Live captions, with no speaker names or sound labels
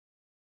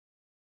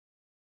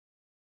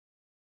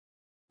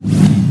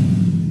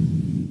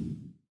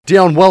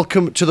Dion,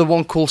 welcome to the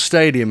One Call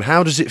Stadium.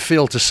 How does it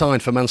feel to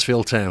sign for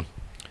Mansfield Town?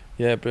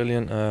 Yeah,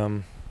 brilliant.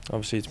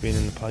 Obviously it's been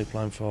in the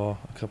pipeline for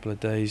a couple of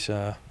days,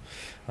 and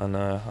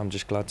I'm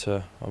just glad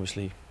to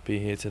obviously be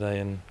here today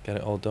and get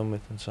it all done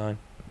with and sign.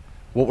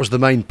 What was the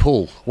main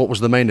pull? What was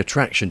the main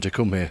attraction to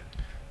come here?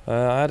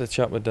 I had a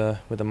chat with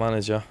the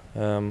manager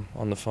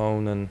on the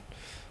phone, and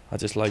I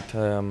just liked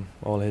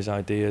all his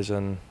ideas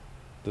and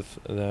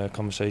the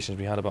conversations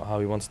we had about how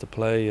he wants to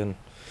play. And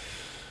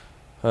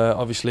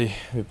obviously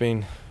we've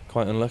been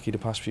quite unlucky the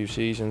past few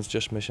seasons,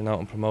 just missing out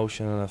on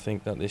promotion, and I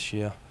think that this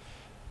year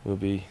we'll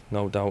be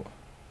no doubt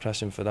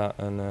pressing for that.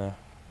 And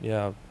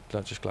yeah,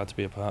 I'm just glad to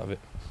be a part of it.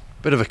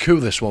 Bit of a coup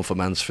this one for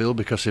Mansfield,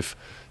 because if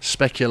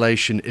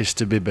speculation is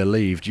to be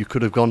believed, you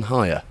could have gone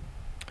higher.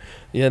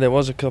 Yeah, there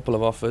was a couple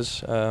of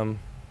offers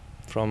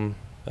from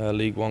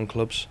League One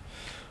clubs,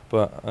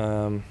 but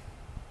I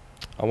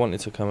wanted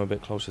to come a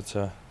bit closer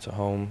to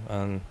home,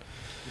 and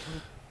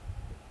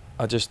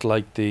I just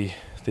liked the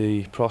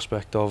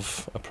prospect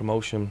of a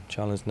promotion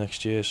challenge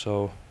next year.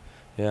 So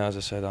yeah, as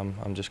I said,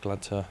 I'm just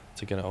glad to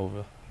get it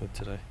over with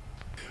today.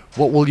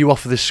 What will you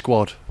offer this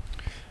squad?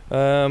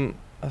 I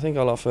think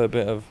I'll offer a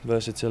bit of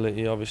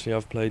versatility. Obviously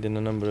I've played in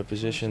a number of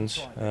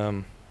positions.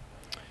 I've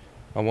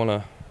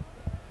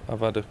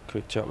had a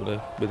quick chat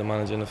with the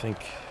manager, and I think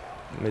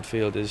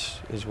midfield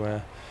is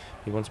where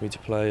he wants me to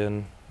play,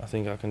 and I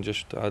think I can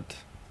just add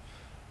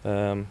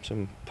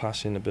some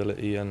passing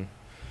ability, and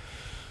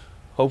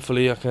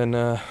hopefully I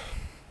can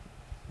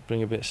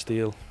bring a bit of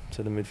steel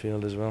to the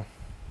midfield as well.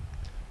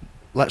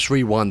 Let's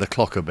rewind the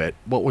clock a bit.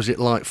 What was it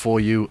like for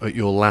you at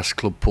your last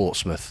club,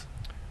 Portsmouth?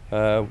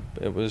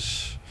 It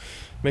was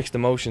mixed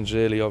emotions,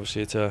 really.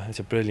 Obviously it's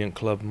a brilliant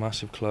club,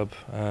 massive club,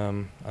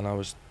 and I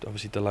was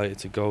obviously delighted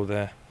to go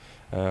there.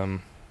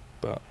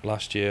 But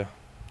last year,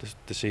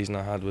 the season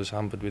I had was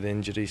hampered with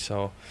injury,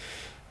 so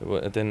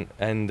it didn't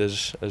end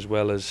as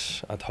well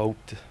as I'd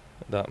hoped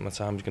that my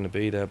time was going to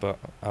be there. But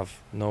I've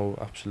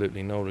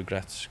absolutely no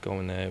regrets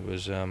going there. It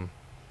was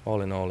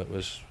all in all, it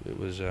was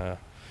a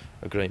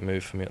great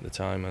move for me at the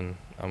time, and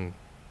I'm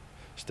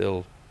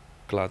still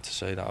glad to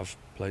say that I've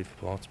played for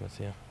Portsmouth.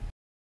 Yeah.